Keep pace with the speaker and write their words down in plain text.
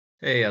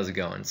Hey, how's it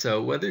going?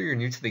 So whether you're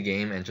new to the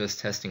game and just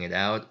testing it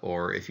out,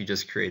 or if you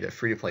just create a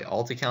free-to-play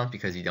alt account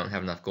because you don't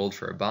have enough gold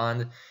for a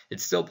bond,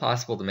 it's still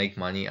possible to make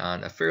money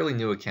on a fairly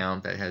new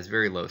account that has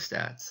very low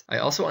stats. I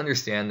also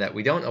understand that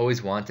we don't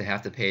always want to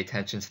have to pay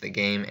attention to the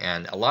game,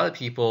 and a lot of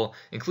people,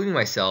 including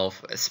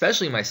myself,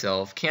 especially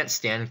myself, can't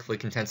stand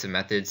click-intensive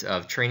methods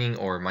of training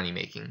or money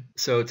making.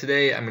 So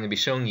today I'm going to be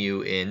showing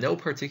you in no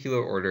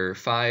particular order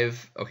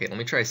 5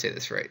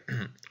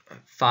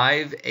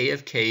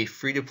 AFK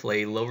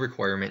free-to-play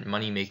low-requirement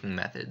money-making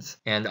methods.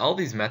 And all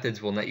these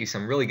methods will net you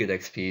some really good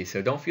XP,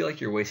 so don't feel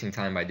like you're wasting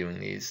time by doing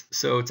these.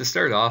 So to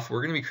start off,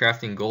 we're going to be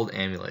crafting gold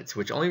amulets,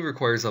 which only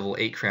requires level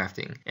 8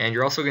 crafting. And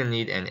you're also going to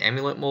need an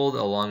amulet mold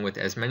along with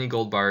as many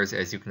gold bars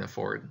as you can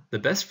afford. The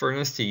best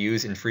furnace to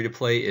use in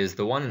free-to-play is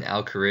the one in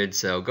kharid,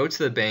 so go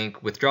to the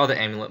bank, withdraw the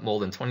amulet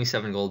mold and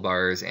 27 gold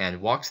bars,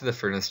 and walk to the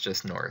furnace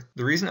just north.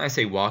 The reason I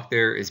say walk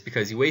there is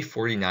because you weigh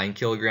 49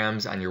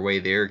 kilograms on your way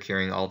there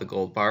carrying all the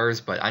gold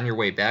bars, but on your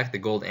way back the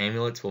gold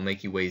amulets will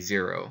make you weigh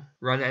 0.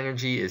 Run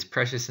energy is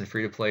precious in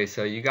free-to-play,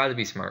 so you gotta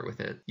be smart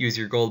with it. Use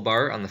your gold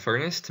bar on the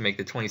furnace to make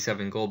the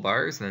 27 gold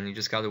bars, and then you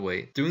just gotta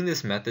wait. Doing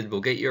this method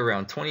will get you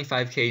around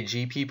 25k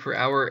GP per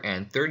hour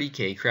and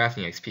 30k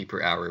crafting XP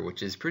per hour,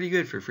 which is pretty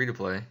good for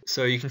free-to-play.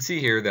 So you can see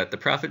here that the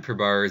profit per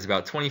bar is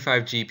about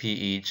 25 GP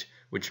each,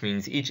 which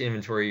means each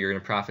inventory you're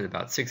going to profit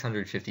about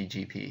 650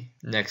 GP.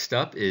 Next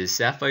up is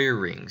sapphire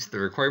rings. The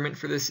requirement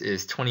for this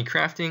is 20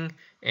 crafting,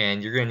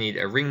 and you're going to need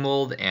a ring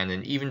mold and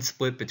an even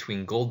split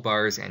between gold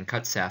bars and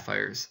cut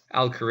sapphires.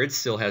 Kharid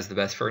still has the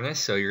best furnace,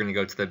 so you're going to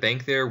go to the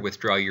bank there,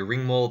 withdraw your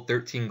ring mold,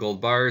 13 gold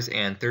bars,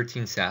 and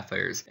 13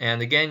 sapphires.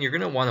 And again, you're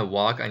going to want to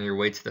walk on your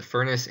way to the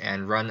furnace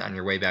and run on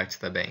your way back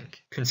to the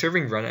bank.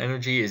 Conserving run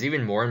energy is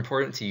even more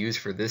important to use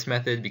for this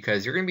method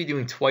because you're going to be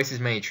doing twice as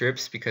many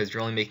trips because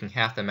you're only making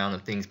half the amount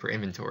of things per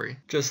inventory.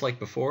 Just like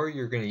before,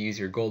 you're going to use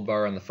your gold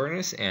bar on the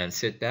furnace and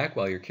sit back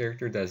while your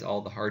character does all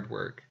the hard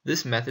work.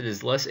 This method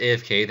is less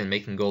AFK than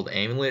making gold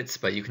amulets,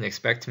 but you can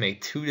expect to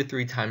make 2 to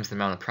 3 times the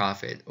amount of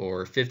profit,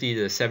 or 50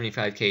 to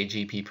 75k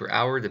GP per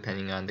hour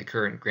depending on the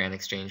current grand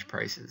exchange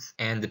prices.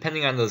 And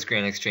depending on those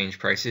grand exchange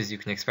prices, you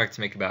can expect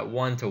to make about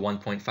 1 to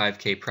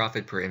 1.5k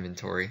profit per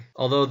inventory.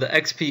 Although the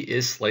XP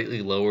is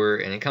slightly lower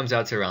and it comes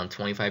out to around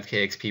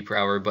 25k XP per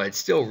hour, but it's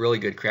still really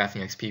good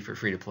crafting XP for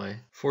free to play.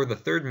 For the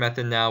third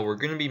method now, we're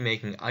going to be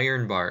making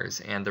iron bars,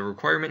 and the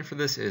requirement for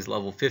this is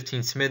level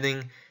 15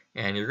 smithing,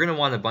 and you're going to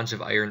want a bunch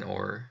of iron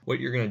ore. What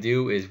you're going to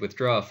do is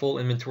withdraw a full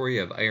inventory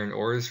of iron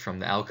ores from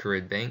the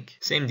kharid bank.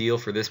 Same deal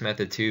for this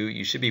method too,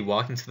 you should be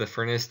walking to the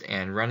furnace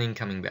and running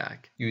coming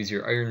back. Use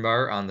your iron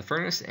bar on the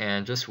furnace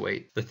and just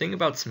wait. The thing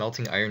about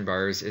smelting iron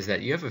bars is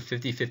that you have a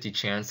 50-50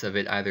 chance of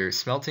it either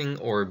smelting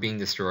or being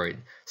destroyed.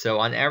 So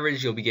on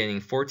average you'll be getting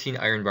 14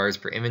 iron bars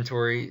per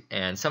inventory,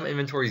 and some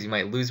inventories you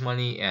might lose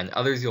money and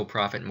others you'll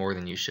profit more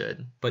than you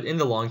should. But in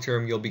the long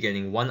term you'll be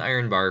getting 1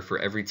 iron bar for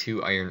every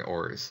 2 iron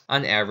ores.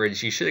 On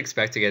average you should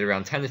expect to get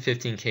around 10 to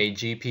 15k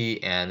GP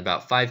and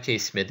about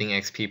 5k smithing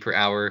XP per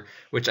hour,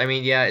 which I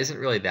mean, yeah, isn't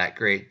really that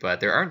great,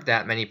 but there aren't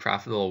that many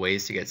profitable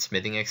ways to get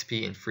smithing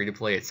XP in free to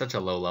play at such a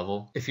low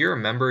level. If you're a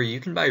member, you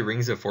can buy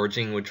rings of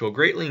forging, which will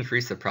greatly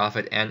increase the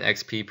profit and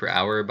XP per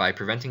hour by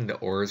preventing the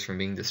ores from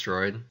being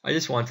destroyed. I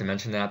just wanted to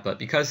mention that, but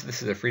because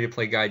this is a free to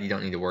play guide, you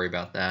don't need to worry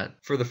about that.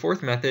 For the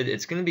fourth method,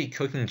 it's going to be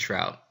cooking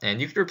trout, and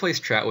you can replace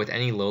trout with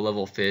any low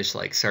level fish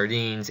like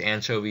sardines,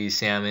 anchovies,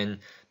 salmon,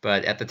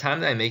 but at the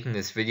time that I'm making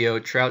this video,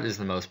 trout is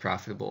the most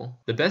profitable.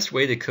 The best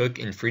way to cook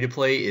in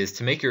free-to-play is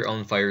to make your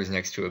own fires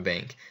next to a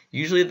bank.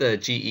 Usually the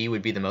GE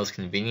would be the most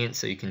convenient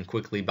so you can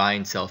quickly buy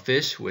and sell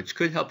fish, which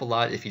could help a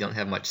lot if you don't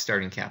have much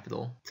starting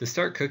capital. To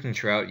start cooking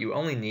trout, you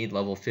only need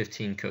level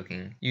 15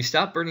 cooking. You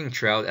stop burning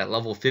trout at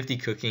level 50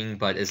 cooking,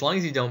 but as long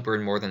as you don't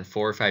burn more than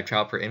 4 or 5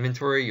 trout per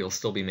inventory, you'll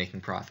still be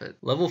making profit.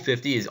 Level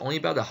 50 is only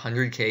about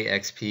 100k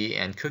XP,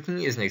 and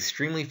cooking is an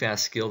extremely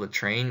fast skill to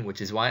train, which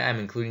is why I'm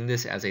including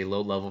this as a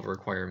low level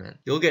requirement.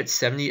 You'll get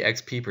 70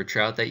 XP per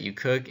trout that you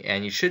cook,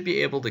 and you should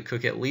be able to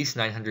cook at least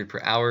 900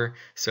 per hour,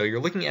 so you're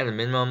looking at a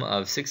minimum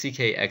of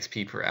 60k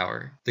XP per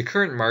hour. The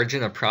current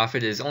margin of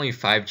profit is only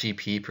 5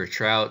 GP per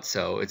trout,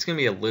 so it's going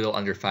to be a little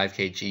under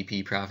 5k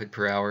GP profit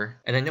per hour.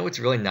 And I know it's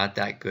really not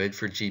that good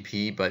for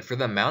GP, but for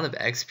the amount of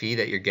XP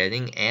that you're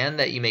getting and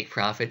that you make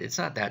profit, it's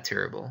not that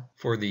terrible.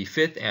 For the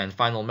fifth and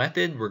final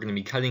method, we're going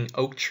to be cutting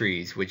oak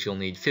trees, which you'll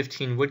need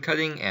 15 wood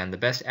cutting and the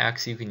best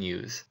axe you can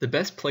use. The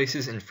best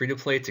places in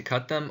free-to-play to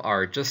cut them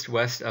are just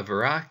west of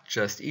Varrock,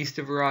 just east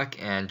of Varrock,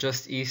 and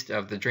just east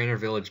of the Draynor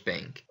village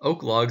bank.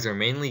 Oak logs are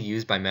mainly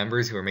used by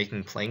members who are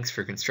making planks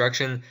for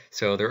construction,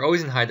 so they're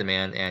always in high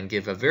demand and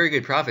give a very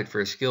good profit for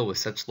a skill with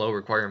such low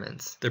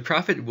requirements. The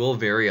profit will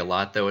vary a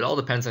lot though, it all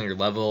depends on your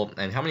level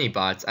and how many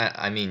bots,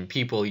 I mean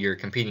people you're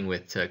competing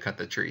with to cut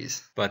the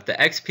trees. But the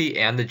XP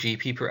and the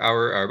GP per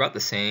hour are about the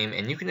same,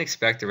 and you can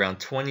expect around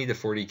 20 to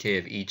 40k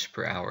of each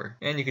per hour.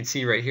 And you can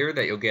see right here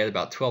that you'll get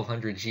about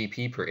 1200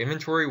 GP per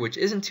inventory, which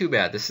isn't too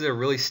bad. This is a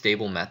really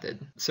stable method.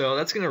 So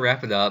that's going to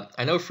wrap it up.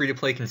 I know free to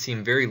play can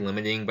seem very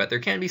limiting, but there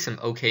can be some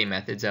okay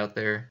methods out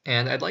there,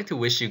 and I'd like to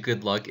wish you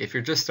good luck luck if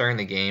you're just starting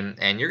the game,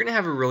 and you're going to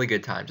have a really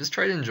good time. Just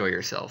try to enjoy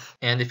yourself.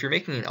 And if you're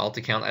making an alt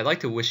account, I'd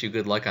like to wish you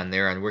good luck on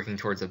there on working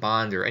towards a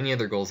bond or any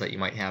other goals that you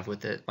might have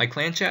with it. My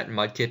clan chat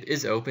Mudkip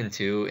is open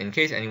too, in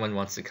case anyone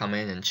wants to come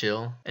in and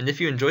chill. And if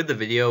you enjoyed the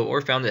video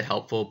or found it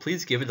helpful,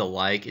 please give it a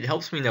like. It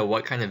helps me know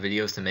what kind of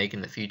videos to make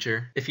in the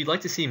future. If you'd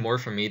like to see more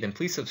from me, then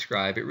please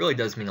subscribe. It really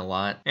does mean a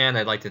lot. And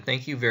I'd like to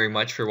thank you very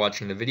much for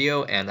watching the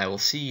video, and I will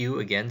see you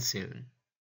again soon.